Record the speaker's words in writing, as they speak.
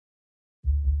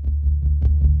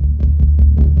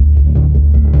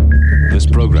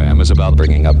program is about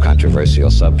bringing up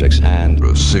controversial subjects and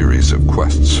a series of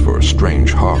quests for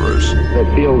strange horrors.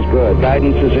 It feels good.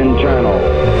 Guidance is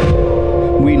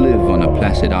internal. We live on a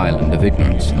placid island of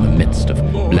ignorance in the midst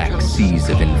of black seas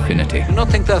of infinity. Do you not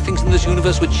think there are things in this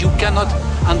universe which you cannot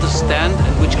understand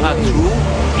and which are true?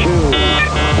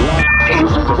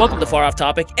 Welcome to Far Off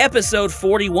Topic, episode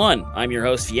 41. I'm your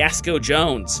host, Fiasco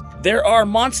Jones. There are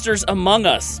monsters among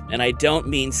us, and I don't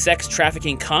mean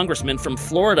sex-trafficking congressmen from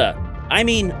Florida. I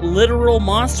mean literal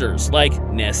monsters like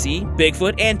Nessie,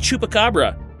 Bigfoot, and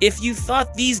Chupacabra. If you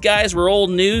thought these guys were old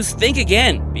news, think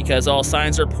again, because all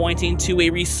signs are pointing to a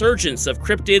resurgence of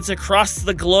cryptids across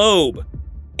the globe.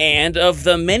 And of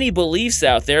the many beliefs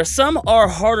out there, some are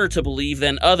harder to believe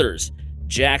than others.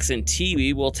 Jax and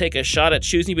Tiwi will take a shot at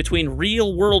choosing between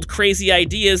real-world crazy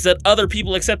ideas that other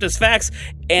people accept as facts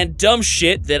and dumb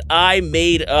shit that I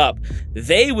made up.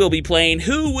 They will be playing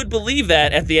Who Would Believe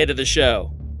That at the end of the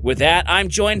show. With that, I'm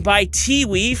joined by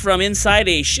Tiwi from inside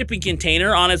a shipping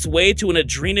container on its way to an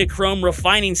adrenochrome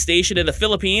refining station in the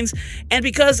Philippines, and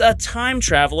because a time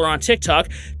traveler on TikTok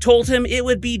told him it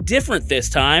would be different this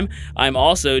time, I'm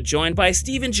also joined by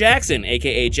Steven Jackson,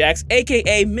 aka Jax,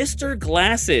 aka Mr.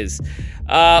 Glasses.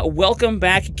 Welcome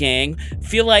back, gang.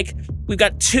 Feel like we've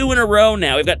got two in a row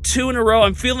now.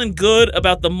 I'm feeling good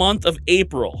about the month of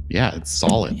April. Yeah, it's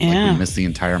solid. Yeah. Like we missed the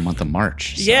entire month of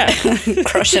March. So, Yeah.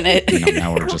 Crushing it.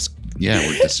 now we're just,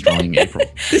 we're destroying April.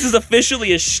 This is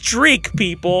officially a streak,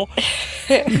 people.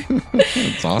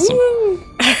 It's awesome.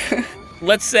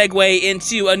 Let's segue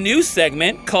into a new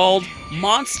segment called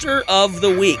Monster of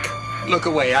the Week. Look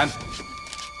away, I'm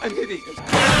hitting.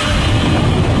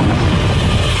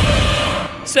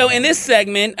 So in this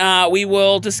segment, we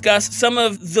will discuss some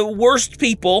of the worst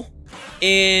people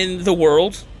in the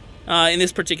world. In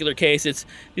this particular case,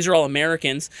 these are all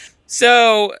Americans.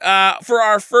 So for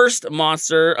our first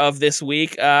monster of this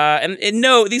week, and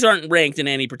no, these aren't ranked in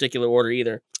any particular order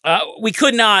either. We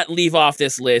could not leave off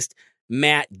this list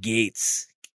Matt Gaetz.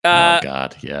 Oh,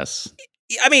 God, yes.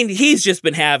 I mean, he's just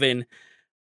been having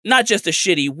not just a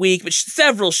shitty week, but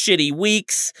several shitty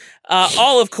weeks.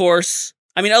 All, of course...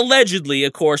 allegedly,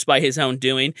 of course, by his own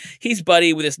doing. He's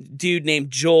buddy with this dude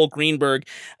named Joel Greenberg,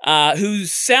 who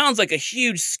sounds like a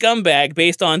huge scumbag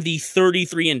based on the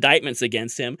 33 indictments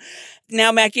against him.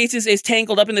 Now, Matt Gaetz is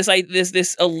tangled up in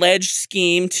this alleged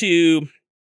scheme to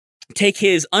take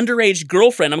his underage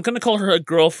girlfriend. I'm going to call her a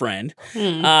girlfriend.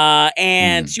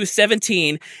 And she was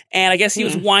 17, and I guess he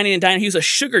was whining and dining. He was a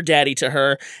sugar daddy to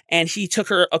her, and he took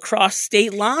her across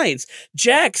state lines.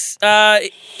 Jax,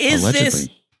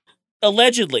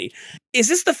 Allegedly. Is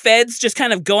this the feds just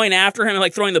kind of going after him and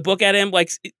like throwing the book at him?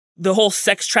 Like the whole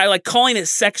calling it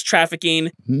sex trafficking?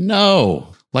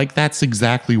 No. Like that's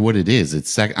exactly what it is.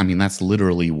 That's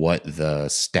literally what the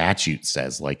statute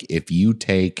says. Like if you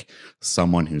take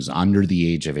someone who's under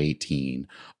the age of 18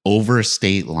 over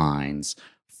state lines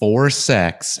for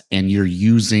sex and you're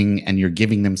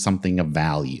giving them something of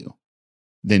value,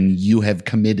 then you have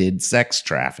committed sex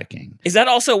trafficking. Is that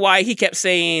also why he kept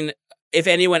saying, if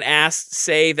anyone asked,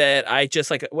 say that I just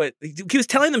what he was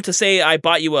telling them to say, I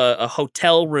bought you a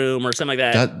hotel room or something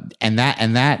like that.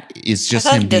 That is just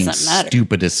him being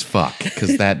stupid as fuck,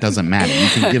 because that doesn't matter. You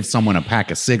can give someone a pack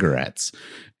of cigarettes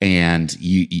and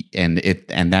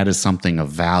that is something of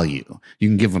value. You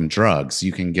can give them drugs.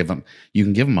 You can give them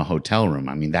a hotel room.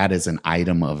 I mean, that is an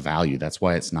item of value. That's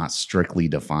why it's not strictly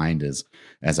defined as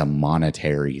a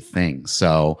monetary thing.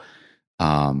 So,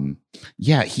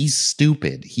 he's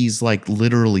stupid. He's like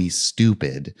literally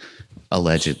stupid,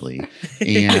 allegedly.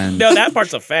 And no, that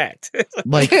part's a fact.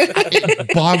 Like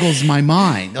it boggles my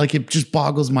mind. Like it just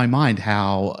boggles my mind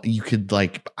how you could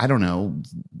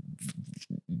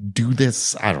do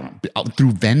this,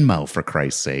 through Venmo, for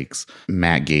Christ's sakes.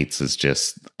 Matt Gaetz is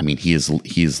just, he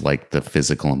is like the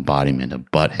physical embodiment of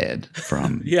Butthead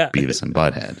from Beavis and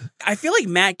Butthead. I feel like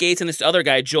Matt Gaetz and this other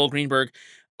guy, Joel Greenberg,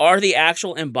 are the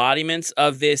actual embodiments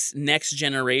of this next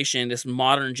generation, this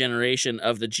modern generation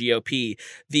of the GOP,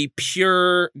 the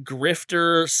pure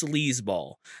grifter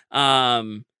sleazeball.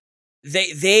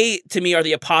 They to me are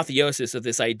the apotheosis of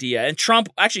this idea. And Trump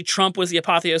was the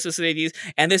apotheosis of these,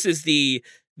 and these are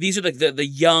the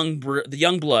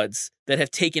young bloods that have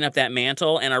taken up that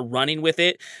mantle and are running with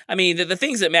it. I mean, the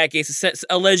things that Matt Gaetz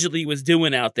allegedly was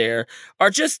doing out there are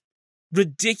just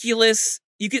ridiculous.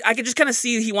 I could just kind of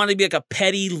see he wanted to be like a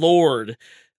petty lord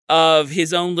of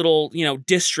his own little,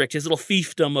 district, his little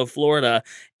fiefdom of Florida.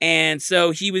 And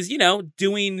so he was,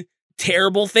 doing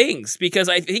terrible things because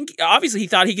I think obviously he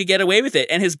thought he could get away with it.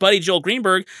 And his buddy Joel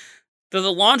Greenberg, the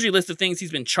laundry list of things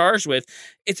he's been charged with,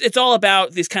 it's all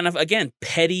about this kind of, again,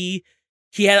 petty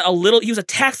he was a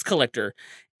tax collector.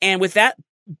 And with that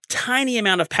tiny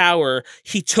amount of power,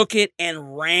 he took it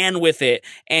and ran with it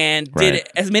and did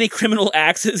as many criminal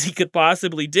acts as he could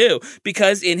possibly do,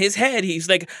 because in his head, he's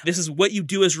like, this is what you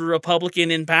do as a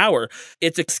Republican in power.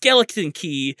 It's a skeleton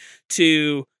key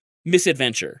to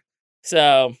misadventure.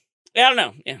 So I don't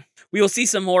know. Yeah. We will see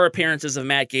some more appearances of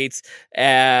Matt Gaetz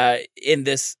in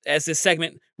this as this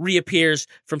segment reappears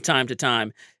from time to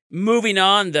time. Moving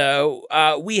on, though,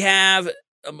 we have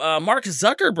Mark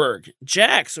Zuckerberg.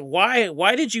 Jax,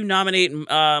 why did you nominate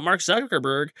Mark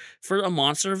Zuckerberg for a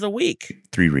Monster of the Week?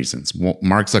 3 reasons. Well,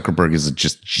 Mark Zuckerberg is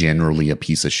just generally a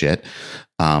piece of shit.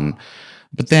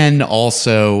 But then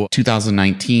also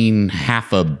 2019,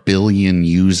 500 million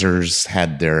users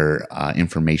had their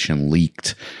information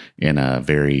leaked in a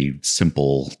very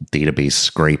simple database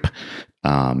scrape.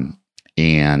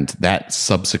 And that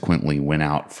subsequently went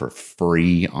out for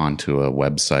free onto a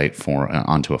website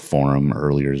onto a forum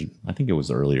earlier. I think it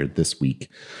was earlier this week.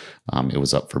 It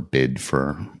was up for bid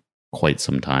for quite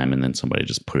some time, and then somebody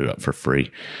just put it up for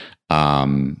free.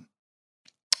 And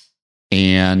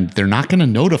they're not going to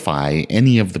notify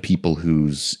any of the people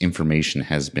whose information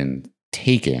has been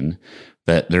taken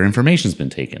that their information's been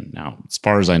taken. Now, as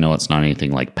far as I know, it's not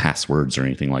anything like passwords or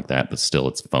anything like that, but still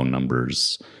it's phone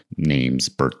numbers, names,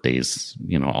 birthdays,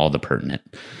 all the pertinent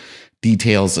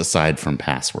details aside from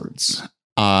passwords.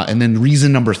 And then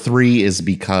reason number 3 is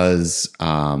because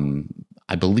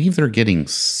I believe they're getting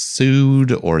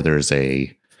sued, or there's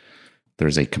a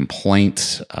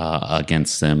complaint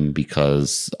against them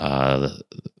because a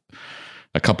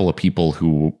couple of people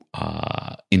who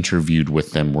interviewed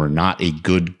with them were not a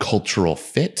good cultural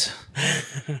fit.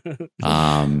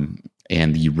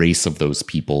 And the race of those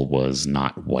people was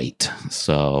not white.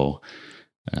 So,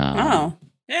 yeah.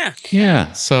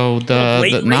 So the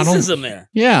blatant racism there.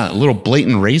 Yeah, a little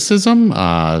blatant racism.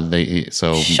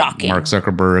 Shocking. Mark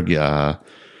Zuckerberg,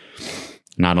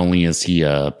 not only is he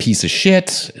a piece of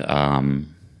shit,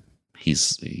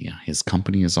 his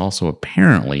company is also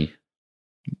apparently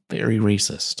very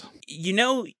racist.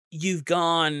 You've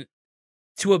gone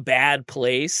to a bad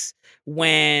place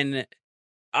when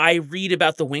I read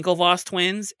about the Winklevoss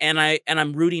twins and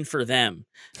I'm rooting for them.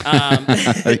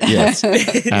 Yes,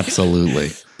 absolutely.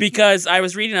 Because I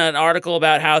was reading an article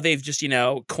about how they've just,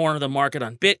 cornered the market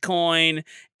on Bitcoin,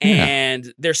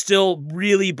 and they're still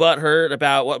really butthurt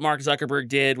about what Mark Zuckerberg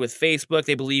did with Facebook.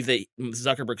 They believe that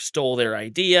Zuckerberg stole their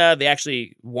idea. They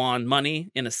actually won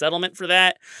money in a settlement for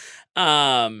that.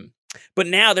 But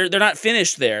now they're not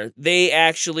finished there. They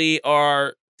actually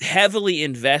are heavily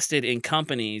invested in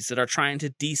companies that are trying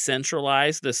to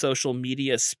decentralize the social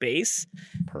media space.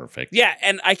 Perfect. Yeah,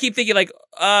 and I keep thinking it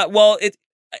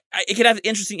could have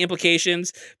interesting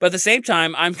implications, but at the same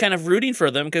time, I'm kind of rooting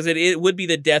for them because it would be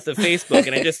the death of Facebook,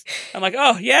 and I'm like,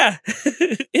 oh yeah,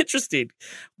 interesting.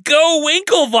 Go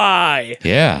Winklevi!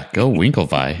 Yeah, go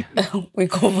Winklevi.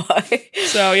 Winklevi.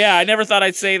 So yeah, I never thought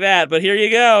I'd say that, but here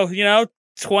you go.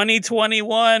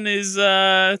 2021 is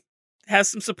has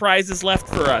some surprises left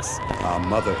for us. Our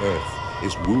Mother Earth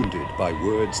is wounded by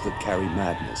words that carry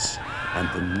madness, and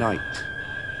the night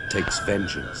takes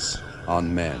vengeance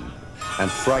on men and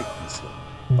frightens them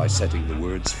by setting the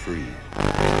words free.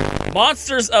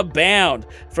 Monsters abound.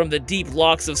 From the deep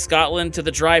lochs of Scotland to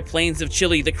the dry plains of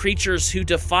Chile, the creatures who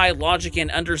defy logic and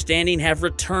understanding have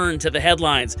returned to the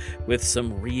headlines with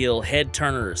some real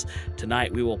head-turners.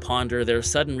 Tonight we will ponder their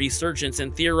sudden resurgence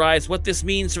and theorize what this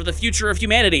means for the future of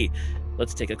humanity.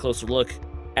 Let's take a closer look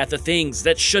at the things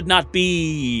that should not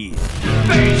be.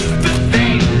 Face the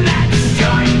thing that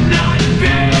should not be.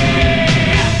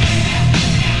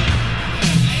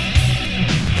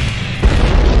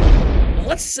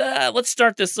 Let's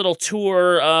start this little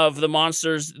tour of the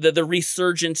monsters, the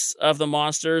resurgence of the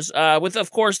monsters, with,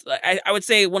 of course, I would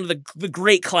say one of the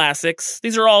great classics.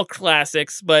 These are all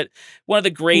classics, but one of the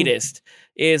greatest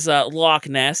is Loch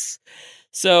Ness.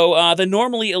 So the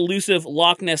normally elusive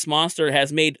Loch Ness Monster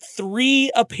has made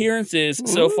 3 appearances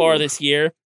so far this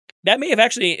year. That may have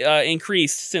actually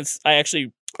increased since I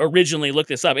actually originally looked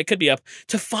this up. It could be up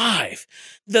to 5.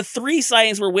 The 3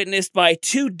 sightings were witnessed by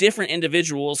 2 different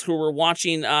individuals who were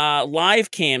watching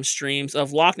live cam streams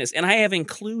of Loch Ness. And I have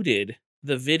included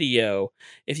the video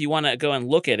if you want to go and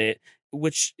look at it,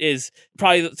 which is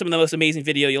probably some of the most amazing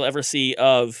video you'll ever see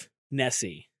of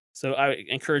Nessie. So I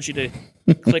encourage you to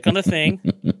click on the thing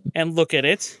and look at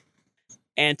it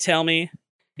and tell me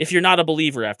if you're not a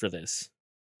believer after this.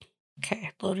 Okay,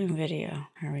 loading video.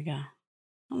 Here we go.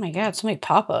 Oh my God, so many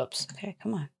pop-ups. Okay,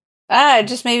 come on. It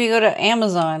just made me go to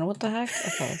Amazon. What the heck?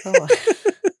 Okay, go on.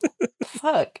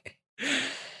 Fuck.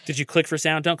 Did you click for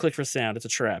sound? Don't click for sound. It's a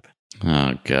trap.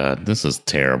 Oh God, this is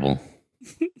terrible.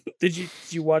 Did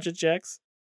you watch it, Jax?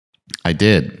 I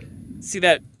did. See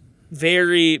that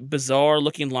very bizarre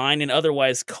looking line in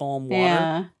otherwise calm water?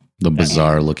 Yeah. The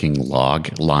bizarre looking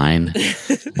line.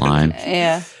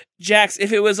 Yeah. Jax,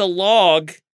 if it was a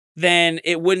log, then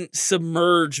it wouldn't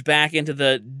submerge back into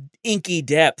the inky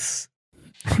depths.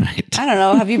 Right. I don't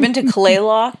know. Have you been to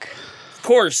Claylock? Of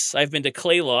course, I've been to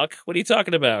Claylock. What are you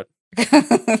talking about? Okay.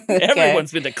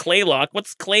 Everyone's been to Claylock.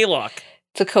 What's Claylock?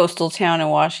 It's a coastal town in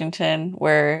Washington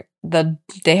where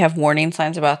they have warning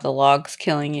signs about the logs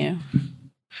killing you.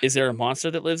 Is there a monster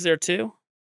that lives there too?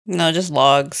 No, just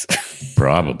logs.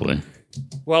 Probably.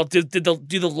 Well, do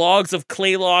the logs of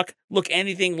Claylock look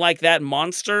anything like that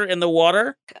monster in the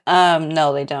water?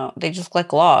 No, they don't. They just look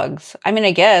like logs. I mean,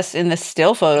 I guess in the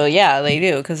still photo, yeah, they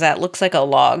do, because that looks like a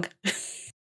log.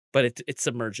 But it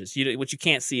submerges. What you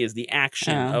can't see is the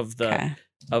action of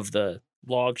the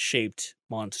log-shaped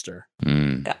monster.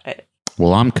 Got it.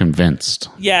 Well, I'm convinced.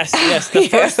 Yes. The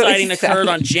first sighting occurred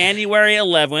on January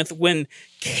 11th when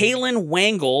Kaylin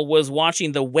Wangle was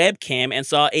watching the webcam and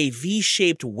saw a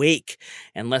V-shaped wake.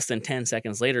 And less than 10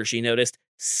 seconds later, she noticed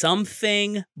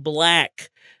something black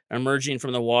emerging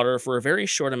from the water for a very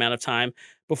short amount of time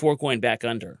before going back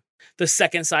under. The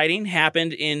second sighting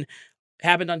happened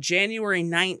on January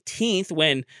 19th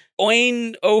when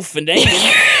Oin O'Finnegan...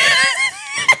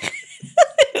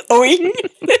 Oin?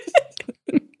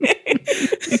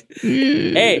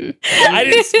 Hey, I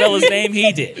didn't spell his name,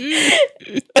 he did.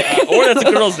 Or that's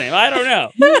a girl's name, I don't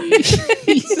know.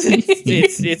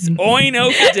 It's Oin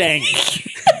O'Finnegan.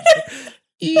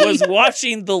 Was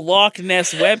watching the Loch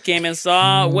Ness webcam and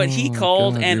saw what he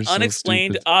called an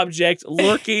unexplained object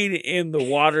lurking in the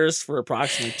waters for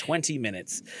approximately 20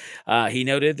 minutes. He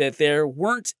noted that there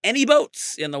weren't any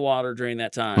boats in the water during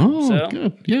that time. Oh,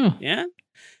 good. Yeah. Yeah.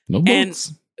 No boats.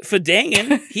 And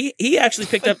Finnegan, he actually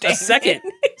picked up a second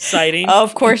sighting. Oh,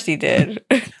 of course he did.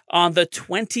 On the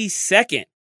 22nd.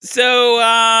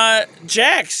 So,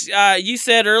 Jax, you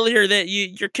said earlier that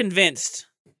you're convinced.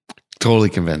 Totally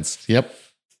convinced. Yep.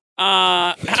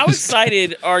 How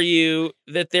excited are you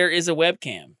that there is a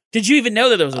webcam? Did you even know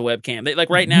that there was a webcam? Like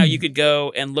right now, you could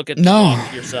go and look at the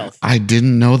log yourself. I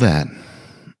didn't know that.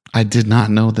 I did not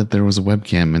know that there was a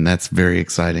webcam, and that's very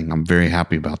exciting. I'm very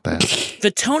happy about that. The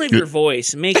tone of your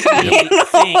voice makes me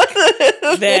think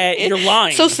that you're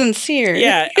lying. So sincere.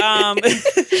 Yeah.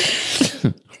 Does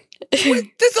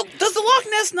the Loch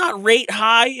Ness not rate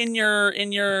high in your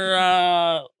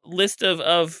list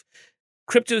of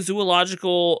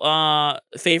cryptozoological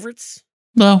favorites?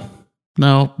 No.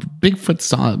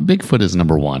 Bigfoot is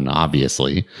number one,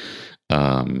 obviously.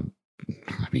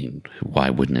 I mean, why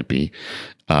wouldn't it be?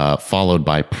 Followed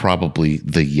by probably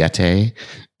the Yeti,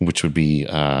 which would be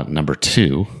number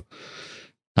two.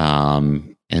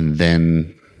 And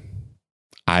then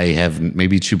I have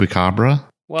maybe Chupacabra.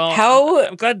 Well,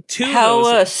 I'm glad two of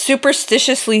those.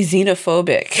 Superstitiously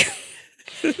xenophobic.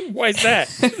 Why is that?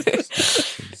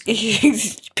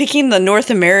 He's picking the North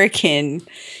American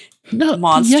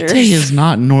monsters. The Yeti is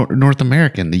not North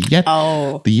American. The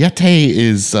Yeti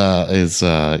is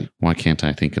why can't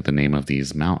I think of the name of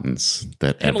these mountains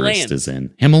that Everest is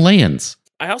in? Himalayans.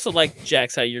 I also like,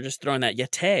 Jax, how you're just throwing that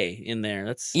Yeti in there.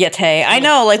 That's Yeti. I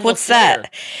know, like what's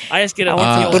that? I just get a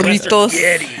burritos.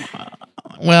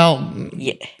 Well,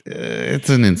 it's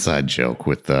an inside joke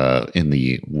in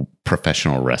the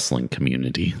professional wrestling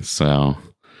community. So,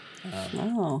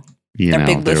 they're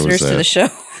big listeners to the show.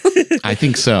 I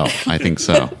think so.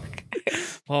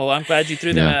 Well, I'm glad you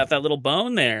threw them at that little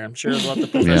bone there. I'm sure there's a lot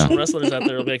of professional wrestlers out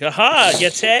there will be like, aha,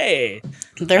 Yeti.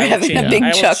 They're having a big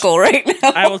chuckle right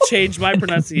now. I will change my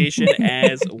pronunciation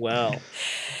as well.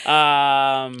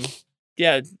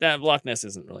 Yeah, that Loch Ness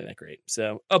isn't really that great.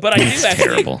 So, but I do actually.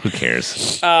 Terrible. Who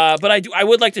cares? But I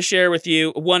would like to share with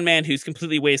you one man who's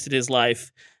completely wasted his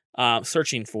life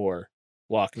searching for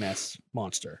Loch Ness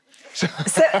monster. So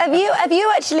have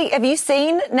you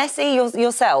seen Nessie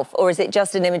yourself, or is it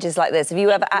just in images like this? Have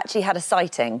you ever actually had a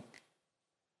sighting?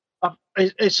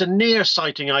 It's a near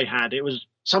sighting I had. It was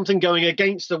something going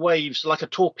against the waves, like a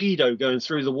torpedo going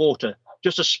through the water.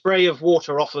 Just a spray of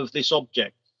water off of this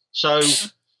object. So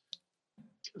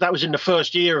that was in the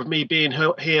first year of me being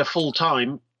here full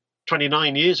time,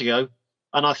 29 years ago.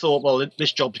 And I thought, well,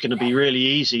 this job's going to be really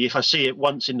easy. If I see it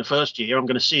once in the first year, I'm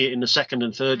going to see it in the second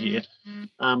and third year.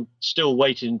 I'm still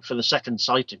waiting for the second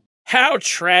sighting. How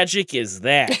tragic is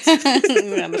that?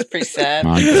 That was pretty sad.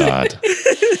 My God.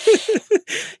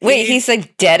 Wait, he's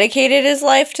like dedicated his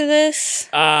life to this?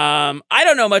 I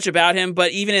don't know much about him,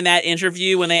 but even in that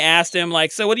interview when they asked him,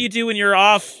 like, so what do you do when you're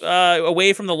off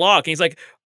away from the loch? And he's like,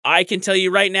 I can tell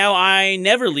you right now, I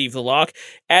never leave the loch.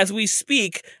 As we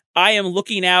speak, I am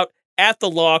looking out at the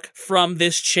loch from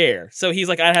this chair. So he's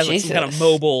like, I have like some kind of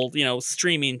mobile,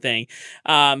 streaming thing.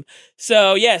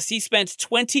 So yes, he spent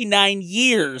 29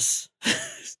 years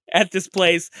at this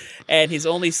place, and he's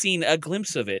only seen a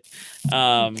glimpse of it.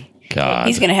 God,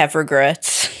 he's gonna have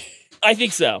regrets. I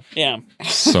think so. Yeah.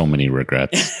 So many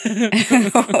regrets.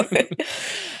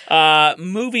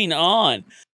 Moving on.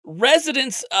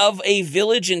 Residents of a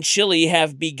village in Chile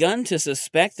have begun to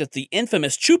suspect that the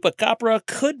infamous chupacabra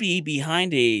could be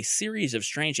behind a series of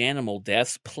strange animal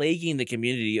deaths plaguing the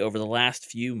community over the last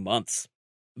few months.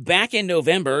 Back in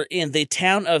November, in the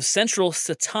town of Central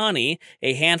Setani,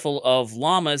 a handful of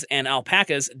llamas and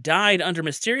alpacas died under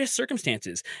mysterious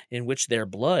circumstances in which their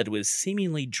blood was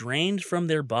seemingly drained from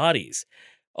their bodies.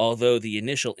 Although the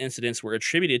initial incidents were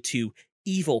attributed to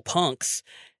evil punks,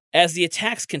 as the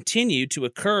attacks continued to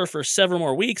occur for several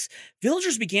more weeks,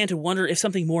 villagers began to wonder if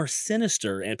something more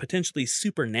sinister and potentially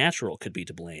supernatural could be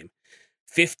to blame.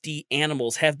 50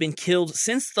 animals have been killed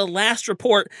since the last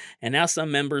report, and now some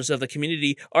members of the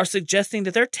community are suggesting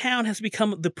that their town has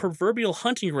become the proverbial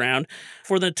hunting ground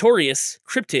for the notorious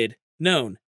cryptid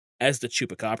known as the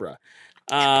chupacabra.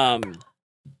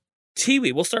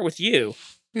 Tiwi, we'll start with you.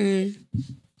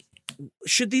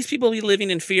 Should these people be living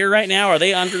in fear right now? Are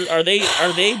they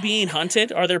being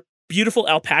hunted? Are there beautiful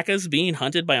alpacas being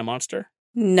hunted by a monster?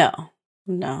 No.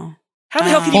 How the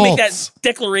hell can you make that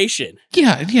declaration?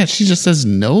 Yeah, she just says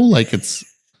no, like it's...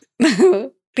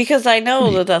 Because I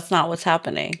know that that's not what's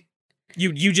happening.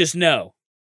 You just know.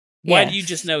 Why do you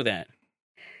just know that?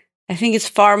 I think it's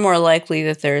far more likely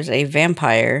that there's a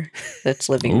vampire that's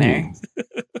living there.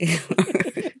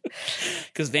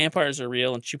 Because vampires are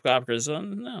real and chupacabras,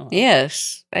 no.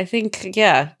 Yes. I think,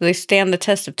 they stand the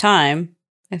test of time.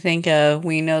 I think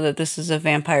we know that this is a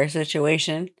vampire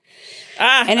situation.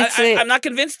 I'm not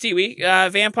convinced,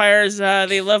 Tiwi. Vampires,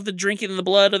 they love the drinking the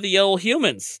blood of the old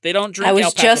humans. They don't drink alpaca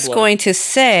blood. I was just going to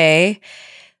say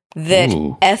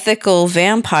that ethical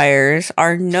vampires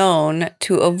are known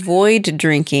to avoid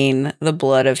drinking the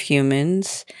blood of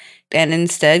humans and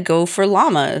instead go for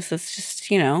llamas. It's just,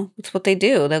 it's what they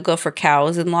do. They'll go for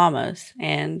cows and llamas,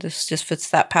 and this just fits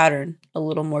that pattern a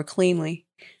little more cleanly.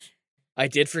 I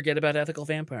did forget about ethical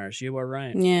vampires. You are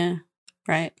right. Yeah,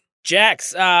 right.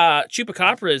 Jax,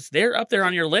 chupacabras, they're up there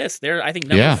on your list. They're, I think,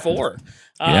 number 4.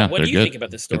 What do you think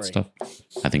about this story? Good stuff.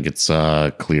 I think it's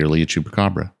clearly a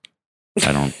chupacabra.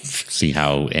 I don't see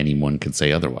how anyone could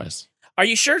say otherwise. Are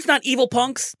you sure it's not evil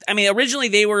punks? I mean, originally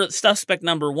they were suspect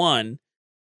number 1,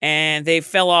 and they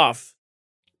fell off.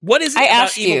 What is it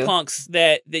about evil punks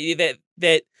that they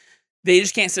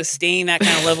just can't sustain that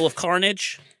kind of level of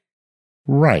carnage?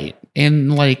 Right.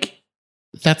 And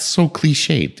that's so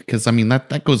cliched because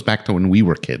that goes back to when we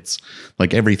were kids.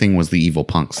 Like everything was the evil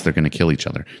punks. They're going to kill each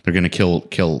other. They're going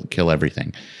to kill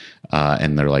everything.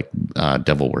 And they're like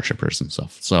devil worshippers and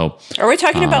stuff. So are we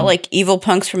talking about like evil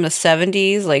punks from the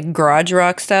 70s, like garage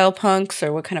rock style punks,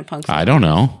 or what kind of punks? I don't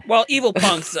know. Well, evil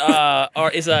punks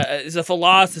is a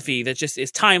philosophy that just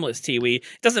is timeless, Tiwi.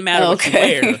 It doesn't matter what you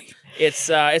wear. It's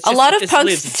just, a lot of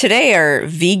punks today are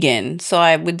vegan, so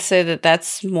I would say that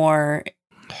that's more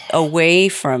away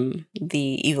from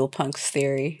the evil punks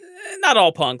theory. Not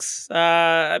all punks.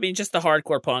 Just the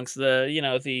hardcore punks.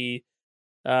 The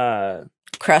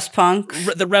crust punk,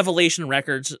 the Revelation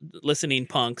Records listening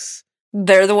punks.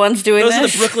 They're the ones doing those this.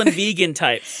 Those are the Brooklyn vegan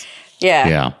types.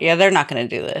 Yeah. They're not going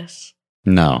to do this.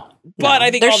 No. But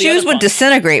I think their shoes would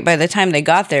disintegrate by the time they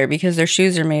got there because their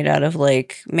shoes are made out of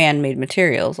like man-made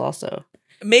materials. Also,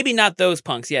 maybe not those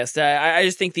punks. Yes, I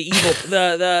just think the evil,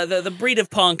 the breed of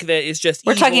punk that is just.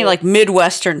 We're talking like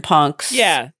Midwestern punks.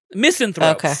 Yeah,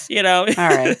 misanthropes. Okay. All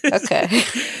right. Okay.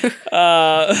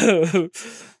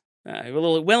 Went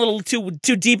a little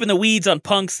too deep in the weeds on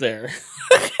punks there.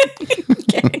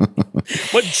 Okay.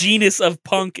 What genus of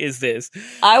punk is this?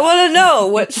 I want to know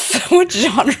what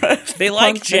genre. They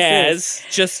like jazz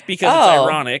just because it's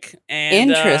ironic. And,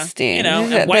 interesting.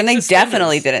 Then they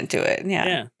definitely didn't do it.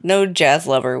 Yeah. No jazz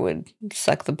lover would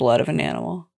suck the blood of an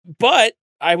animal. But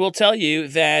I will tell you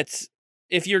that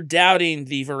if you're doubting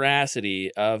the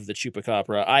veracity of the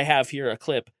chupacabra, I have here a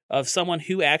clip of someone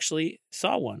who actually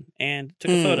saw one and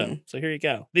took a photo. So here you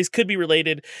go. These could be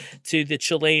related to the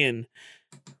Chilean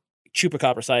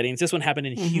chupacabra sightings. This one happened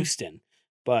in Houston.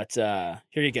 But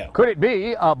here you go. Could it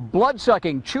be a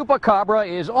blood-sucking chupacabra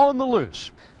is on the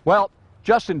loose? Well,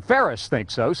 Justin Ferris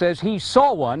thinks so, says he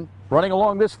saw one running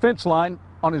along this fence line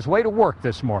on his way to work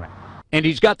this morning. And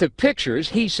he's got the pictures.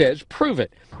 He says, prove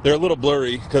it. They're a little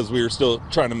blurry because we were still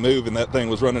trying to move, and that thing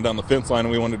was running down the fence line,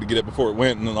 and we wanted to get it before it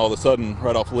went, and then all of a sudden,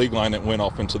 right off the league line, it went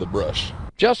off into the brush.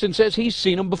 Justin says he's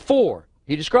seen them before.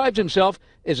 He describes himself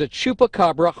as a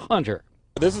chupacabra hunter.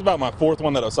 This is about my fourth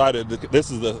one that I've sighted.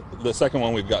 This is the second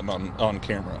one we've gotten on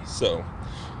camera. So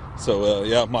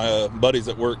yeah, my buddies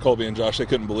at work, Colby and Josh, they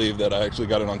couldn't believe that I actually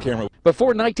got it on camera. Before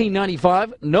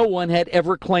 1995, no one had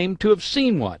ever claimed to have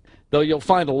seen one, though you'll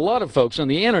find a lot of folks on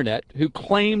the internet who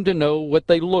claim to know what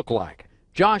they look like.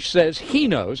 Josh says he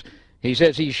knows. He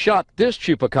says he shot this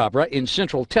chupacabra in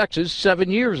Central Texas 7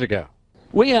 years ago.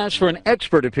 We asked for an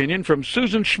expert opinion from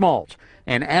Susan Schmaltz,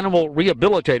 an animal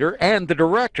rehabilitator and the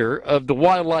director of the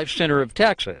Wildlife Center of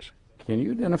Texas. Can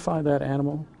you identify that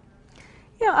animal?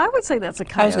 Yeah, I would say that's a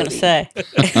coyote. I was going to say.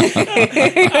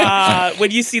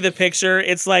 When you see the picture,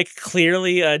 it's like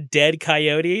clearly a dead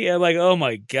coyote. I'm like, oh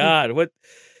my God, what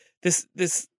this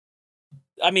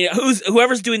I mean,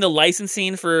 whoever's doing the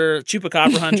licensing for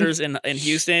chupacabra hunters in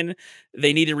Houston,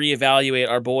 they need to reevaluate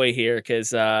our boy here because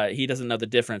he doesn't know the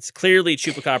difference. Clearly,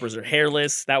 chupacabras are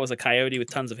hairless. That was a coyote with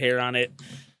tons of hair on it.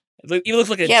 He looks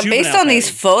like a based on coyote.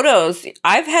 these photos,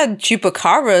 I've had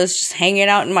chupacabras just hanging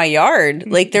out in my yard.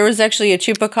 Like there was actually a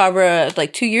chupacabra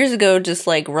like 2 years ago, just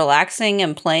like relaxing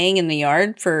and playing in the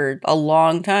yard for a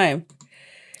long time.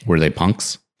 Were they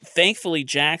punks? Thankfully,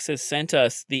 Jax has sent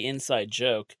us the inside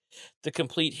joke, the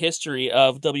complete history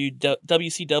of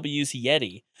WCW's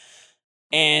Yeti.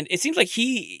 And it seems like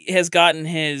he has gotten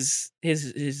his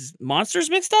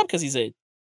monsters mixed up because it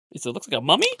looks like a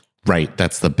mummy? Right,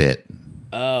 that's the bit.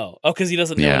 Oh, because he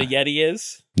doesn't know what a Yeti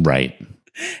is? Right.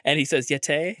 And he says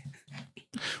Yeti?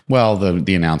 Well,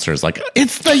 the announcer is like,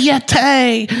 it's the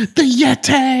Yeti! The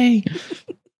Yeti!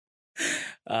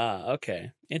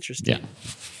 Okay. Interesting. Yeah.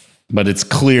 But it's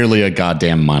clearly a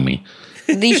goddamn mummy.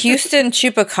 The Houston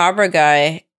chupacabra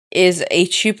guy is a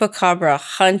chupacabra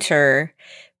hunter,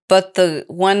 but the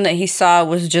one that he saw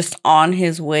was just on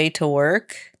his way to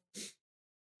work.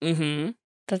 Mm-hmm.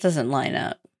 That doesn't line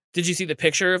up. Did you see the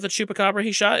picture of the chupacabra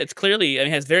he shot? It's clearly,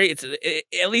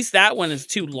 at least that one is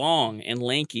too long and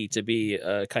lanky to be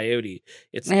a coyote.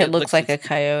 It looks like a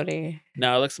coyote.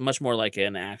 No, it looks much more like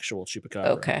an actual chupacabra.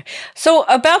 Okay. So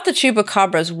about the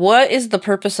chupacabras, what is the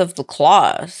purpose of the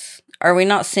claws? Are we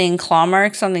not seeing claw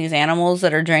marks on these animals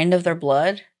that are drained of their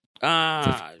blood?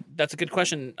 That's a good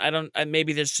question.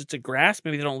 Maybe there's just a grasp.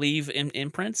 Maybe they don't leave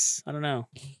imprints. I don't know.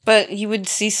 But you would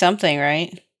see something,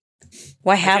 right?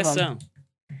 Why have them? So.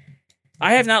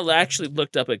 I have not actually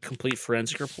looked up a complete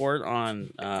forensic report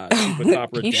on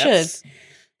chupacabra deaths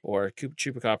or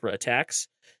chupacabra attacks,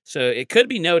 so it could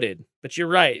be noted. But you're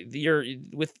right.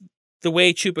 With the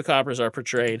way chupacabras are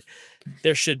portrayed,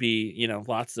 there should be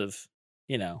lots of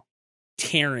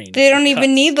tearing. They don't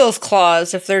even need those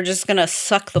claws if they're just gonna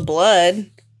suck the blood.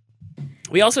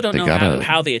 We also don't know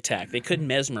how they attack. They could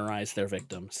mesmerize their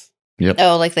victims. Yep.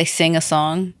 Oh, like they sing a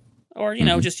song. Or,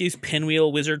 just use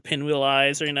wizard pinwheel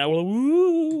eyes, or,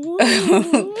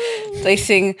 they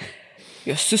sing,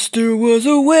 your sister was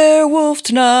a werewolf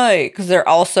tonight, because they're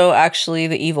also actually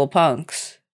the evil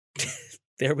punks.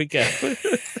 There we go.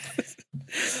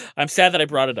 I'm sad that I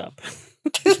brought it up.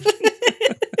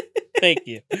 Thank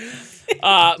you.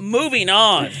 Moving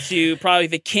on to probably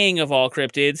the king of all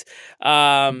cryptids,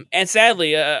 and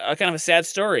sadly, a kind of a sad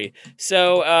story.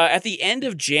 So, at the end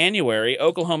of January,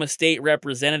 Oklahoma State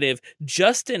Representative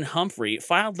Justin Humphrey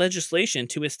filed legislation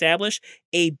to establish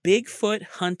a Bigfoot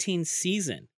hunting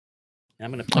season.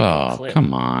 I'm going to play a clip. Oh,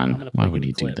 come on. Why would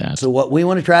he do that? So what we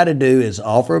want to try to do is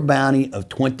offer a bounty of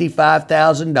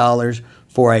 $25,000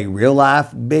 for a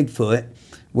real-life Bigfoot.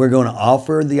 We're going to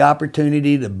offer the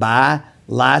opportunity to buy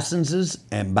licenses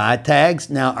and buy tags.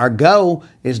 Now, our goal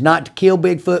is not to kill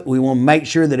Bigfoot. We want to make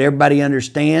sure that everybody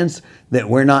understands that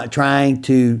we're not trying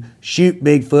to shoot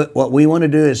Bigfoot. What we want to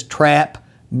do is trap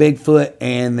Bigfoot,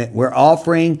 and that we're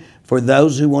offering for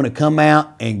those who want to come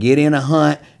out and get in a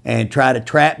hunt and try to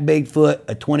trap Bigfoot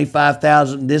a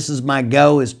 $25,000. This is my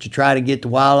goal, is to try to get the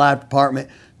Wildlife Department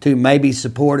to maybe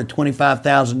support a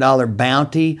 $25,000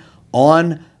 bounty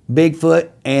on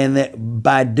Bigfoot, and that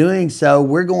by doing so,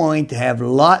 we're going to have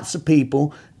lots of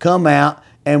people come out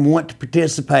and want to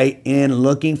participate in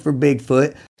looking for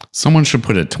Bigfoot. Someone should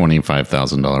put a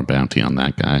 $25,000 bounty on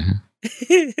that guy.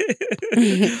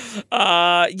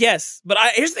 Yes, but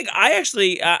here's the thing.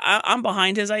 I'm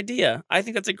behind his idea. I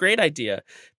think that's a great idea.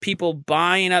 People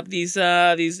buying up these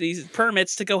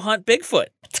permits to go hunt Bigfoot.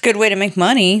 It's a good way to make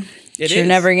money. You're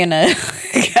never gonna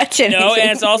catch anything. No,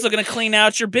 and it's also going to clean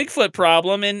out your Bigfoot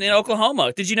problem in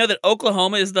Oklahoma. Did you know that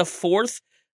Oklahoma is the fourth,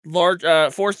 I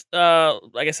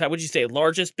guess, how would you say,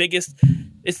 largest, biggest?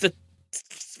 It's the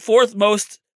fourth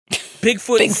most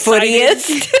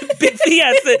Bigfootiest.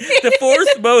 The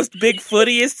fourth most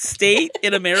Bigfootiest state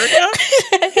in America.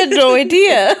 I had no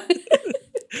idea.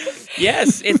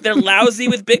 Yes, they're lousy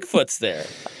with Bigfoots there.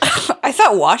 I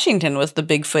thought Washington was the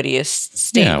Bigfootiest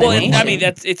state. Yeah, well, I mean,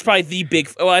 it's probably the big.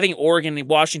 Well, I think Oregon and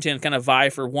Washington kind of vie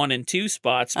for 1 and 2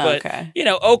 spots. But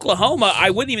Oklahoma, I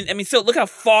wouldn't even. I mean, so look how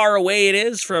far away it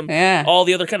is from all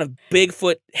the other kind of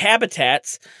Bigfoot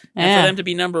habitats, and for them to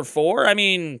be number 4. I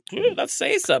mean, let's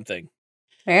say something.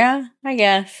 Yeah, I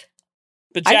guess.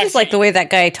 But I just like the way that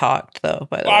guy talked, though.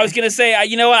 By the way. I was gonna say,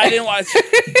 you know what? I didn't want.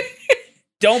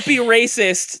 Don't be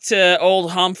racist to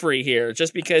old Humphrey here,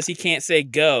 just because he can't say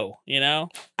go, you know?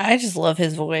 I just love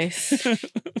his voice.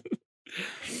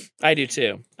 I do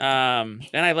too. And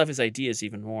I love his ideas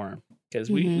even more,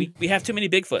 because we have too many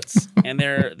Bigfoots, and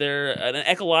they're an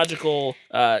ecological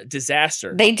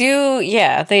disaster. They do,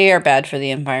 they are bad for the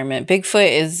environment.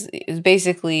 Bigfoot is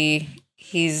basically,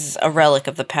 he's a relic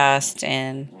of the past,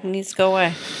 and he needs to go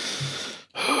away.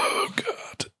 Oh,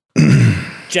 God.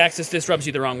 Jax, this rubs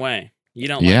you the wrong way. You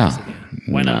don't like this again.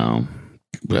 Why not?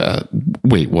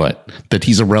 Wait, what? That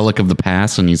he's a relic of the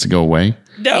past and needs to go away?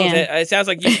 No, it sounds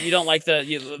like you don't like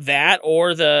that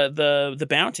or the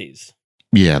bounties.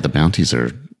 Yeah, the bounties are.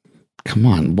 Come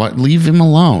on, what? Leave him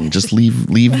alone. Just leave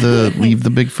the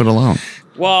Bigfoot alone.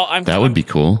 Well, that would be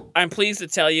cool. I'm pleased to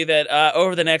tell you that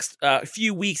over the next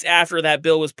few weeks after that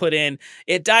bill was put in,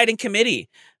 it died in committee.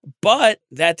 But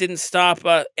that didn't stop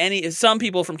some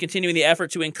people from continuing the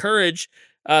effort to encourage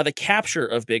the capture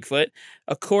of Bigfoot.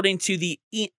 According to the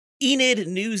Enid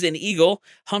News and Eagle,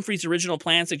 Humphrey's original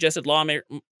plan suggested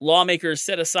lawmakers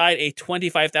set aside a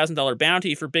 $25,000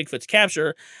 bounty for Bigfoot's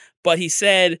capture, but he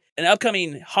said an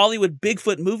upcoming Hollywood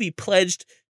Bigfoot movie pledged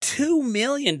 $2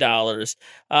 million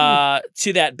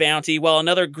to that bounty, while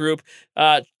another group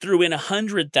threw in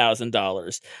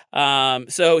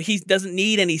 $100,000. So he doesn't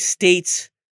need any state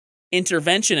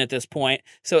intervention at this point.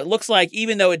 So it looks like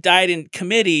even though it died in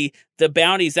committee, the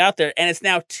bounty's out there, and it's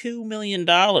now $2 million.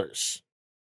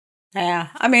 Yeah,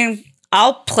 I mean,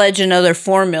 I'll pledge another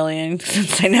 $4 million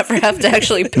since I never have to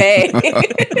actually pay.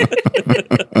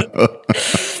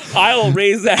 I will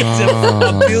raise that to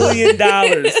 $1 million.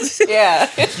 Yeah,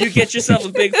 you get yourself a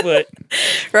Bigfoot,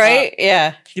 right?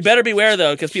 Yeah. You better beware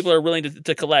though, because people are willing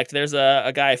to collect. There's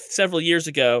a guy several years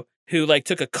ago who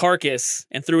took a carcass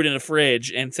and threw it in a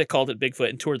fridge and called it Bigfoot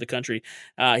and toured the country.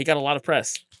 He got a lot of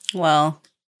press. Well,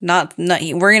 not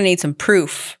we're gonna need some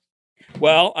proof.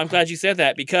 Well, I'm glad you said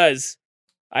that, because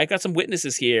I've got some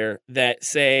witnesses here that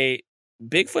say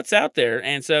Bigfoot's out there,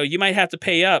 and so you might have to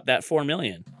pay up that $4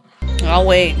 million. I'll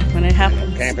wait when it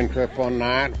happens. Camping trip one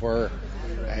night where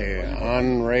a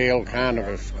unreal kind of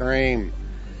a scream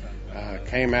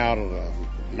came out of the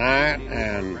night,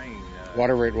 and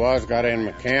whatever it was got in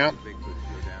the camp,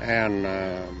 and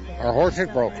our horses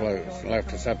broke loose,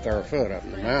 left us up there afoot up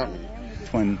in the mountain.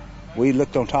 When we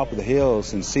looked on top of the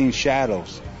hills and seen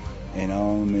shadows, I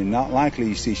mean, not likely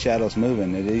you see shadows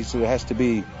moving. It has to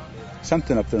be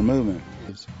something up there moving.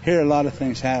 Here a lot of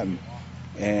things happen,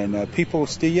 and people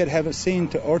still yet haven't seen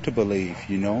or to believe,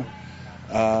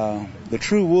 the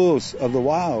true wolves of the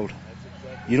wild,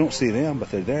 you don't see them, but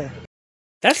they're there.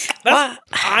 That's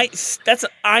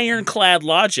ironclad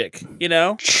logic,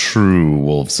 True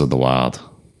wolves of the wild.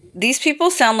 These people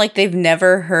sound like they've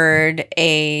never heard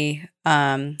a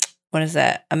what is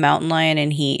that? A mountain lion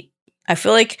in heat. I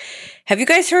feel like, have you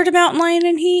guys heard a mountain lion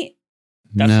in heat?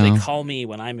 That's what they call me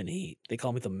when I'm in heat. They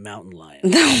call me the mountain lion.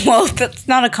 Well, that's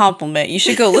not a compliment. You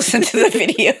should go listen to the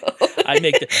video. I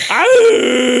make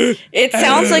it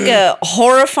sounds like a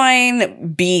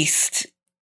horrifying beast,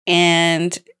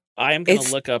 and I am going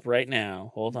to look up right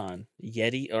now. Hold on.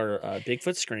 Yeti or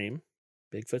Bigfoot Scream.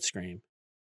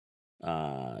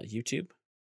 YouTube.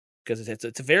 Because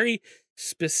it's a very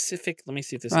specific. Let me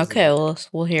see if this is. Okay,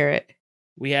 we'll hear it.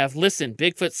 We have, listen,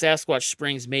 Bigfoot Sasquatch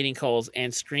springs mating calls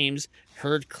and screams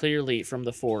heard clearly from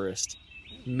the forest.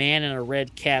 Man in a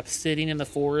red cap sitting in the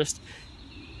forest.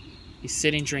 He's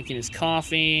sitting drinking his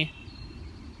coffee,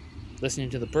 listening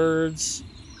to the birds.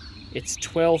 It's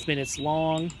 12 minutes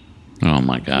long. Oh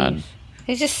my God.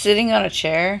 He's just sitting on a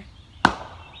chair.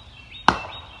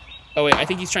 Oh wait, I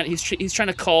think he's trying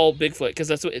to call Bigfoot, because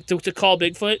that's what to call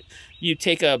Bigfoot, you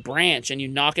take a branch and you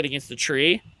knock it against the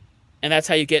tree. And that's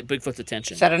how you get Bigfoot's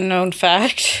attention. Is that a known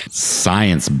fact?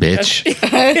 Science, bitch.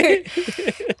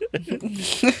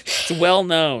 It's well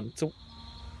known.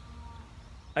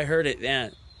 I heard it, yeah.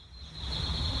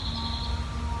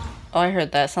 Oh, I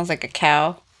heard that. Sounds like a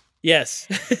cow. Yes.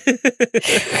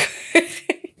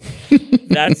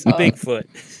 That's Bigfoot.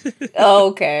 Oh,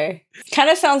 okay. Kind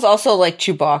of sounds also like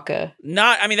Chewbacca.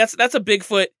 That's a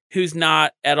Bigfoot who's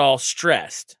not at all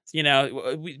stressed. You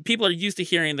know, people are used to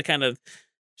hearing the kind of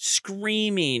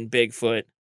screaming Bigfoot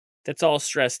that's all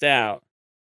stressed out.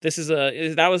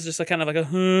 That was just a kind of like a,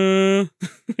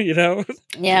 you know?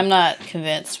 Yeah, I'm not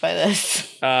convinced by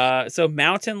this. So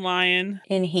mountain lion.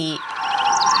 In heat.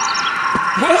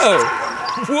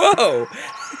 Whoa.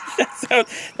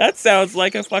 That sounds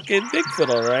like a fucking Bigfoot,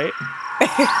 all right?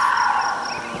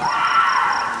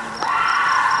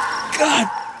 God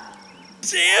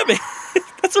damn it.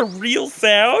 That's a real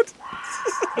sound?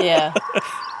 Yeah.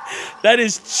 That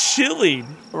is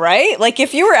chilling. Right? Like,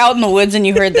 if you were out in the woods and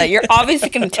you heard that, you're obviously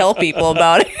going to tell people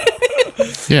about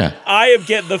it. Yeah. I am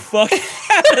getting the fuck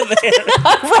out of there.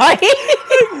 Right?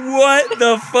 What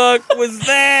the fuck was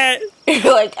that?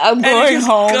 You're like, I'm going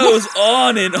home. It goes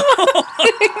on and on.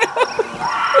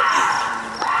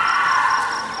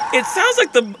 It sounds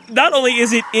like not only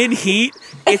is it in heat,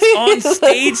 it's on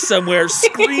stage somewhere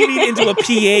screaming into a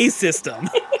PA system.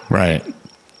 Right.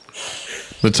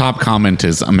 The top comment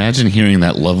is, imagine hearing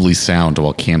that lovely sound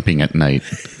while camping at night.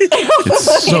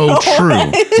 It's so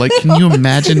true. Like, can you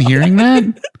imagine hearing that?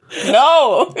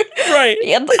 No. Right.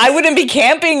 I wouldn't be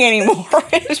camping anymore.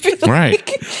 Right.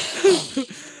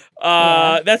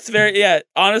 That's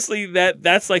honestly,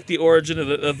 that's like the origin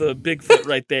of the Bigfoot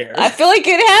right there. I feel like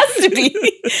it has to be.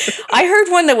 I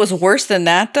heard one that was worse than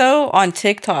that, though, on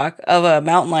TikTok of a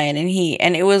mountain lion in heat.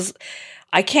 And it was...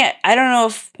 I don't know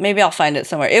if maybe I'll find it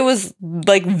somewhere. It was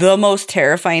like the most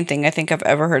terrifying thing I think I've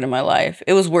ever heard in my life.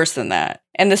 It was worse than that.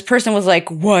 And this person was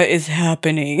like, what is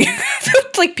happening?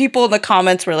 Like people in the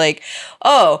comments were like,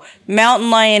 oh, mountain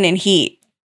lion in heat.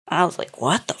 I was like,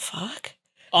 what the fuck?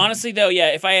 Honestly, though,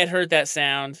 yeah, if I had heard that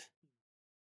sound,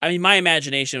 I mean, my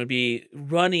imagination would be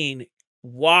running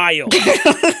wild.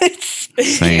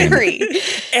 It's scary.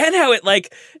 And how it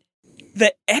like,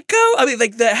 the echo? I mean,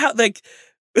 like,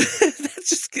 that's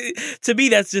just, to me,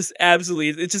 that's just absolutely,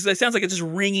 it sounds like it's just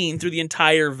ringing through the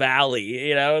entire valley,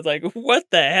 you know? It's like, what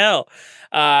the hell?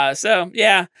 So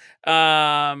yeah,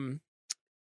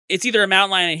 it's either a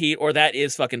mountain lion in heat or that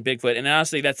is fucking Bigfoot. And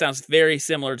honestly, that sounds very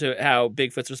similar to how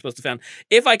Bigfoots are supposed to sound.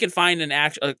 If I can find an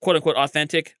actual, quote unquote,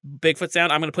 authentic Bigfoot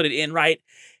sound, I'm going to put it in right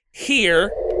here.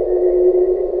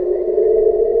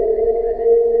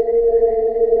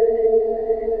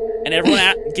 And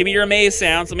everyone, give me your amaze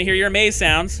sounds. Let me hear your amaze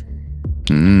sounds.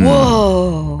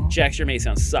 Whoa. Jax, your amaze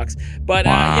sound sucks. But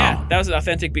yeah, that was an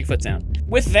authentic Bigfoot sound.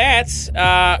 With that,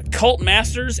 cult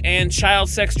masters and child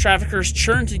sex traffickers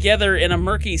churn together in a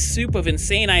murky soup of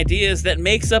insane ideas that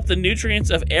makes up the nutrients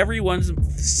of everyone's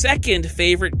second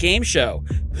favorite game show.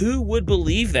 Who would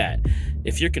believe that?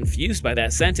 If you're confused by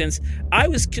that sentence, I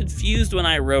was confused when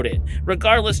I wrote it.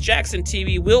 Regardless, Jackson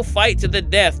TV will fight to the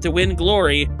death to win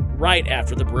glory right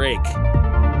after the break.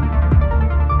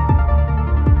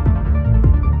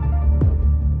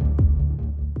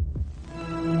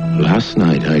 Last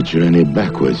night I journeyed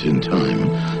backwards in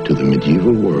time to the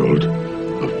medieval world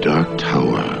of Dark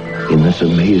Tower. In this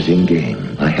amazing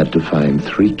game, I had to find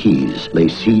 3 keys, lay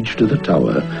siege to the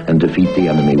tower, and defeat the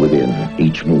enemy within.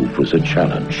 Each move was a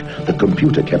challenge. The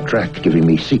computer kept track, giving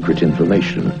me secret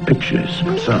information, pictures,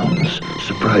 sounds,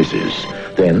 surprises.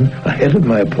 Then, ahead of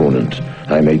my opponent,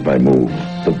 I made my move.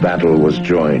 The battle was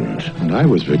joined, and I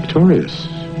was victorious.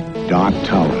 Dark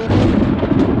Tower.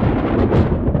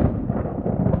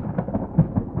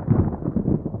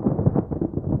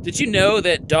 Did you know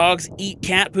that dogs eat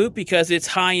cat poop because it's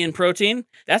high in protein?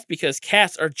 That's because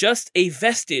cats are just a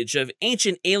vestige of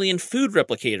ancient alien food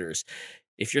replicators.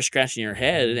 If you're scratching your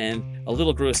head and a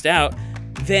little grossed out,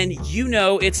 then you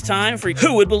know it's time for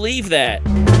Who Would Believe That?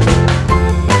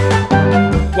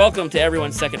 Welcome to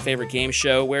everyone's second favorite game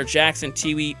show, where Jax and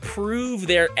Tiwi prove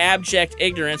their abject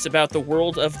ignorance about the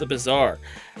world of the bizarre.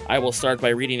 I will start by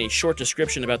reading a short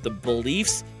description about the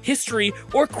beliefs, history,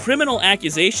 or criminal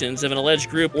accusations of an alleged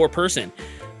group or person.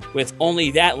 With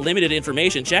only that limited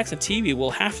information, Jax and Tiwi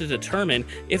will have to determine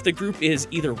if the group is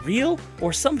either real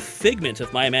or some figment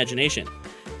of my imagination.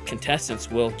 Contestants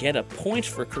will get a point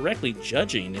for correctly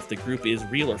judging if the group is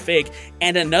real or fake,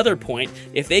 and another point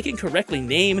if they can correctly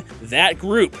name that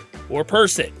group or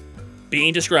person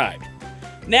being described.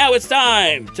 Now it's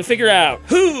time to figure out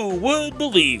who would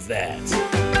believe that.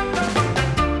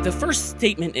 The first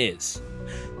statement is,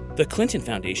 the Clinton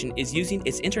Foundation is using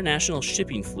its international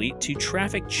shipping fleet to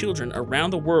traffic children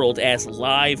around the world as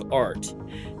live art.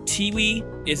 Tiwi,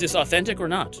 is this authentic or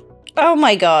not? Oh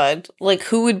my god. Like,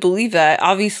 who would believe that?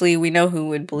 Obviously, we know who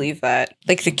would believe that.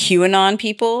 Like the QAnon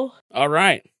people? All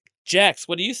right. Jax,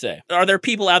 what do you say? Are there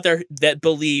people out there that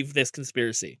believe this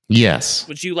conspiracy? Yes.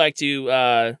 Would you like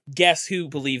to guess who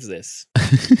believes this?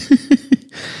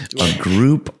 A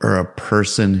group or a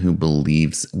person who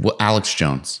believes... Alex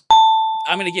Jones.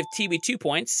 I'm going to give Tiwi 2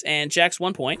 points and Jax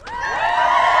 1 point.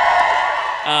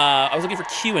 I was looking for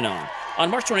QAnon. On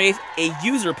March 28th, a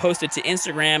user posted to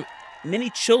Instagram, many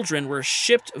children were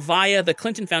shipped via the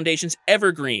Clinton Foundation's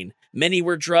Evergreen. Many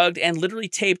were drugged and literally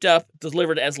taped up,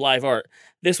 delivered as live art.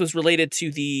 This was related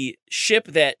to the ship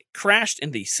that crashed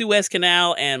in the Suez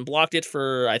Canal and blocked it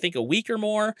for, I think, a week or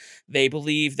more. They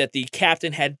believe that the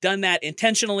captain had done that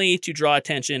intentionally to draw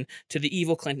attention to the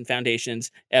evil Clinton Foundation's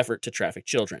effort to traffic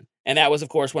children. And that was, of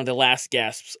course, one of the last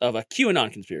gasps of a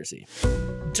QAnon conspiracy.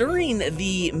 During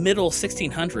the middle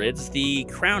 1600s, the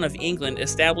Crown of England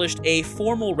established a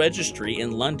formal registry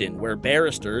in London where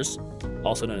barristers,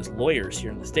 also known as lawyers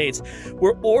here in the States,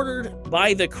 were ordered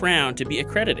by the Crown to be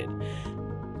accredited.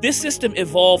 This system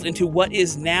evolved into what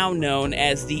is now known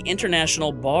as the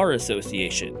International Bar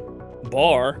Association.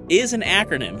 BAR is an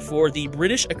acronym for the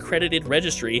British Accredited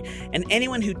Registry, and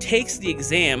anyone who takes the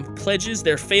exam pledges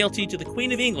their fealty to the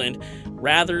Queen of England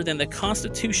rather than the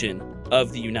Constitution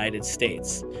of the United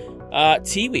States.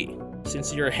 Tiwi,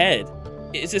 since you're ahead,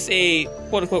 is this a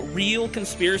quote-unquote real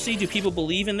conspiracy? Do people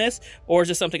believe in this, or is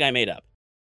this something I made up?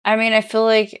 I mean, I feel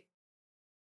like,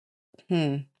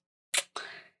 it's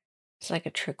like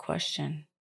a trick question.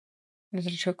 Is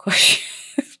it a trick question?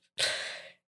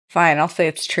 Fine, I'll say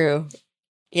it's true.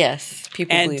 Yes,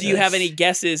 people believe. And do you have any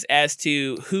guesses as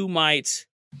to who might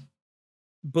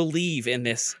believe in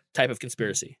this type of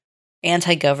conspiracy?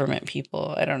 Anti-government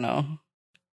people. I don't know.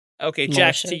 Okay,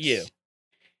 Jax, to you.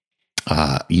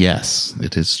 Yes,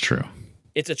 it is true.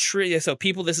 It's a true. So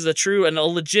people, this is a true and a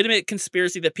legitimate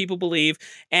conspiracy that people believe.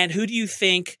 And who do you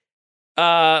think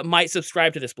might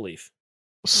subscribe to this belief?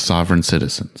 Sovereign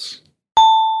citizens.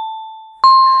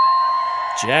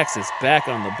 Jax is back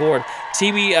on the board.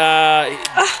 Tiwi,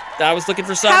 I was looking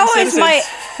for sovereign citizens.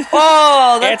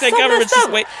 That's anti-government.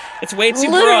 It's way too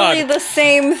literally broad. Literally the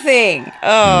same thing.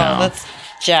 That's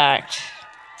jacked.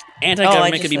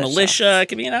 Anti-government could be militia. It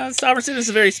could be, sovereign citizens is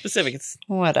very specific. It's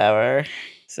whatever.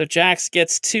 So Jax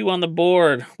gets 2 on the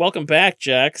board. Welcome back,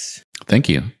 Jax. Thank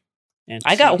you. And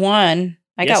I got 1.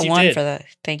 I got 1 did. for that.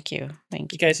 Thank you.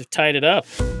 You guys have tied it up.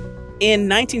 In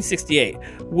 1968,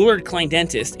 Willard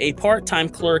Klein-Dentist, a part-time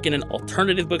clerk in an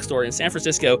alternative bookstore in San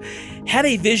Francisco, had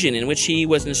a vision in which he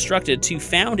was instructed to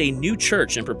found a new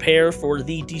church and prepare for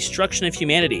the destruction of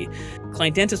humanity.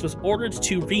 Klein-Dentist was ordered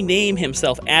to rename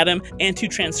himself Adam and to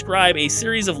transcribe a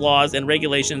series of laws and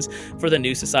regulations for the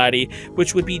new society,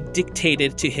 which would be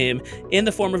dictated to him in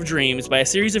the form of dreams by a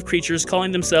series of creatures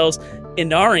calling themselves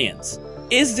Inarians.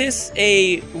 Is this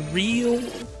a real...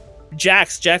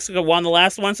 Jax won the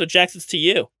last one, so Jax, it's to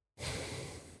you.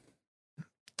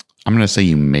 I'm going to say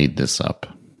you made this up.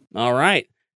 All right.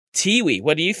 Tiwi,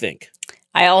 what do you think?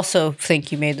 I also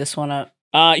think you made this one up.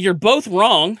 You're both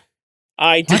wrong.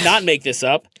 I did not make this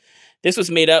up. This was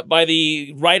made up by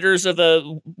the writers of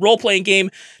the role-playing game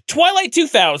Twilight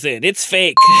 2000. It's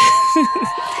fake.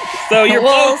 So you're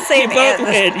both win.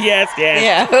 Yes.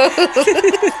 Yeah.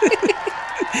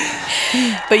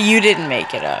 But you didn't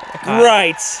make it up.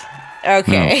 Right.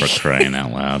 Okay. Oh, for crying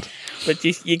out loud. But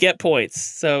you get points.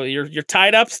 So you're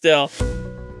tied up still.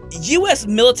 U.S.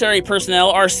 military personnel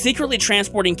are secretly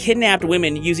transporting kidnapped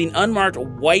women using unmarked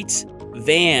white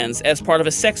vans as part of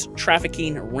a sex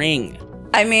trafficking ring.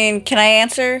 I mean, can I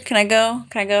answer? Can I go?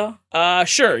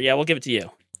 Sure. Yeah, we'll give it to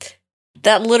you.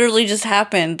 That literally just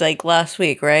happened last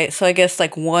week, right? So I guess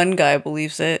one guy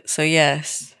believes it. So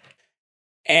yes.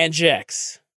 And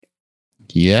Jax.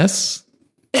 Yes.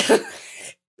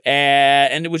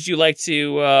 And would you like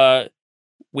to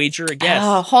wager a guess?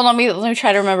 Hold on, let me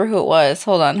try to remember who it was.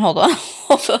 Hold on. Who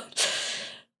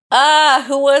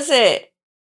was it?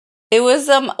 It was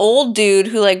some old dude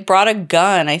who brought a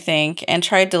gun, I think, and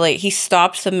tried to he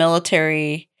stopped the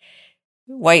military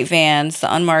white vans,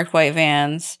 the unmarked white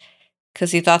vans, because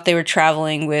he thought they were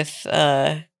traveling with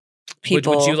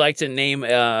people. Would you like to name?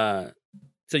 So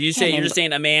you're just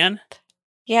saying a man?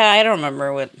 Yeah, I don't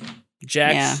remember what.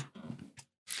 Jax. Yeah.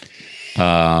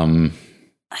 I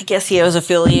guess he was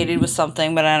affiliated with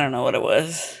something, but I don't know what it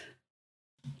was.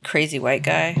 Crazy white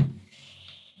guy.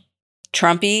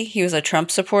 Trumpy. He was a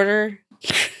Trump supporter.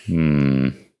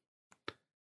 I'm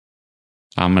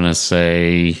gonna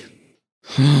say.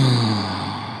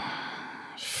 I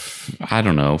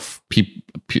don't know.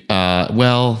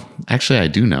 Well, actually, I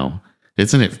do know.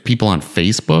 Isn't it people on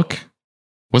Facebook?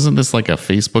 Wasn't this a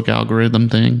Facebook algorithm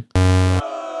thing?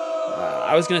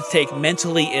 I was going to take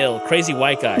mentally ill, crazy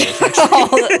white guy.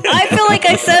 I feel like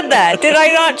I said that. Did I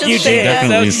not just say that?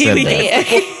 Definitely said that.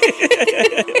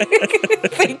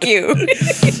 Thank you.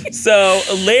 So,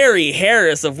 Larry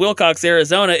Harris of Wilcox,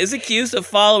 Arizona, is accused of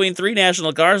following 3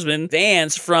 National Guardsmen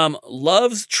vans from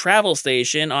Love's Travel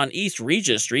Station on East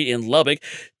Regis Street in Lubbock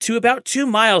to about 2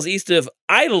 miles east of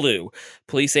Idalou.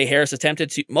 Police say Harris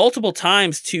attempted multiple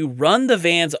times to run the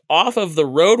vans off of the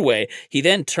roadway. He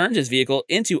then turned his vehicle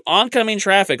into oncoming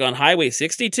traffic on Highway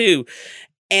 62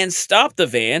 and stopped the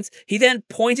vans. He then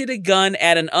pointed a gun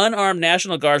at an unarmed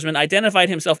National Guardsman, identified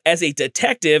himself as a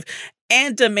detective,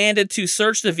 and demanded to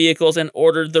search the vehicles and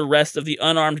ordered the rest of the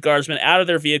unarmed guardsmen out of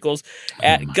their vehicles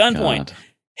at gunpoint. God.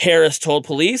 Harris told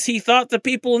police he thought the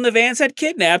people in the vans had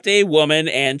kidnapped a woman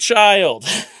and child.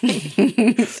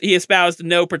 He espoused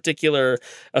no particular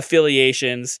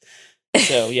affiliations.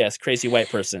 So, yes, crazy white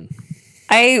person.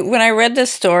 When I read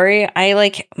this story,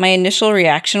 my initial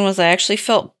reaction was I actually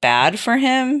felt bad for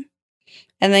him.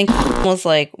 And then was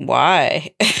like,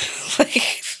 why?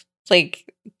 like,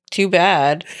 too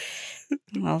bad.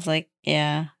 And I was like,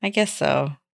 yeah, I guess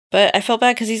so. But I felt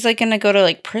bad because he's going to go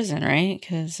to prison, right?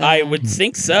 Because I would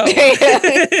think so.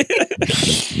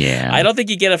 Yeah. I don't think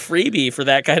you get a freebie for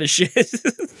that kind of shit.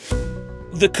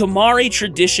 The Kumari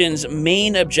tradition's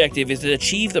main objective is to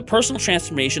achieve the personal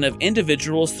transformation of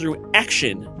individuals through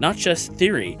action, not just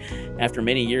theory. After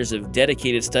many years of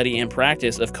dedicated study and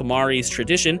practice of Kumari's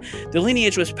tradition, the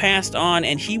lineage was passed on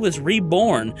and he was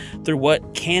reborn through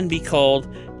what can be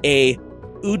called a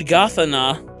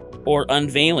Udgathana, or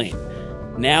unveiling.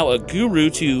 Now a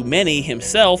guru to many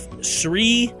himself,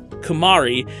 Sri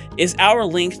Kumari is our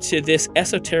link to this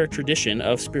esoteric tradition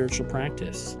of spiritual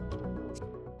practice.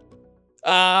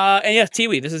 And yeah,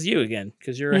 Tiwi, this is you again,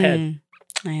 because you're ahead.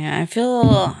 Yeah, I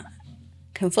feel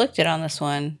conflicted on this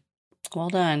one. Well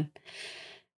done.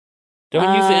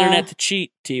 Don't use the internet to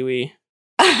cheat, Tiwi.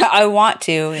 I want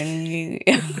to, and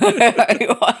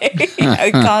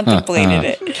I contemplated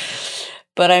it.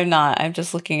 But I'm not. I'm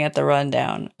just looking at the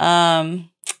rundown. I'm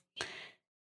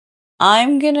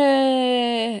going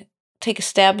to take a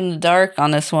stab in the dark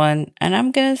on this one, and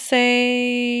I'm going to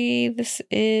say this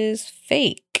is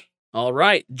fake. All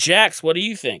right. Jax, what do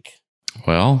you think?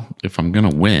 Well, if I'm going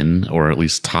to win, or at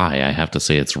least tie, I have to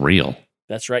say it's real.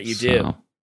 That's right, you do.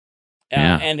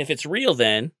 Yeah. And if it's real,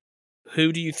 then,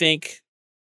 who do you think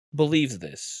believes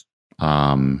this?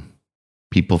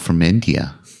 People from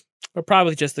India. Or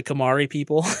probably just the Kumari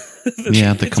people.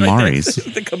 Yeah, the Kumaris.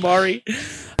 Right, the Kumari.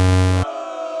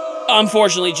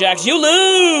 Unfortunately, Jax, you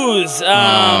lose.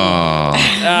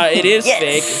 It is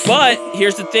fake. But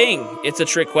here's the thing. It's a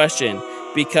trick question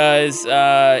because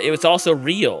it was also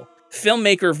real.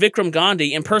 Filmmaker Vikram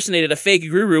Gandhi impersonated a fake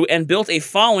guru and built a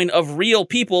following of real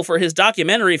people for his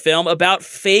documentary film about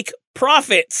fake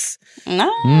prophets.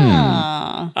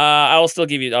 I will still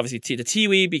give you, obviously, the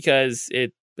Tiwi because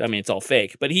it's all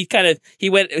fake, but he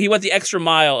went the extra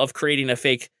mile of creating a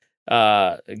fake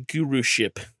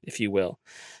guruship, if you will.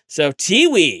 So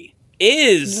Tiwi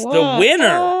is the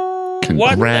winner.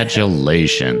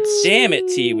 Congratulations. Damn it,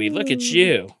 Tiwi. Look at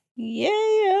you.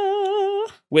 Yeah.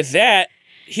 With that,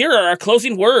 here are our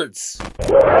closing words.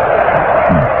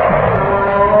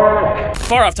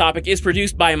 Far Off Topic is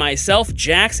produced by myself,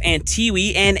 Jax, and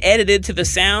Tiwi, and edited to the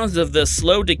sounds of the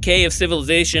slow decay of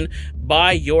civilization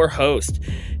by your host.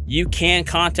 You can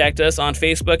contact us on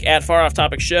Facebook at Far Off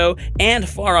Topic Show and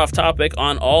Far Off Topic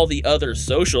on all the other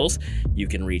socials. You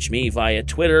can reach me via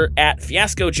Twitter at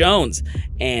Fiasco Jones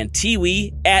and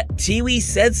Tiwi at Tiwi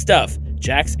Said Stuff,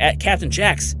 Jax at Captain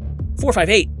Jax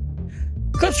 458.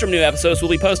 Clips from new episodes will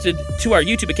be posted to our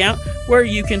YouTube account where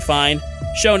you can find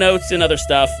show notes and other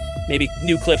stuff. Maybe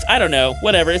new clips, I don't know,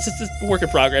 whatever. It's just a work in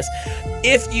progress.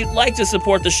 If you'd like to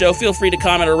support the show, feel free to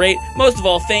comment or rate. Most of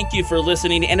all, thank you for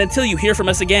listening, and until you hear from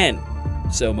us again,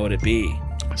 so mote it be.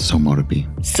 So mote it be.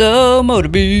 So mote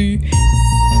it be.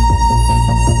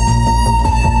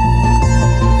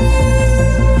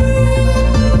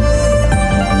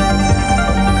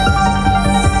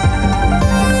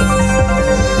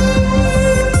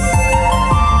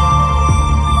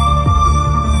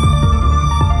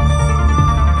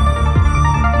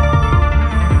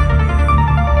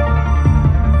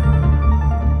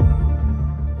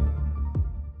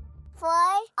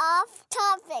 Far Off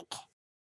Topic.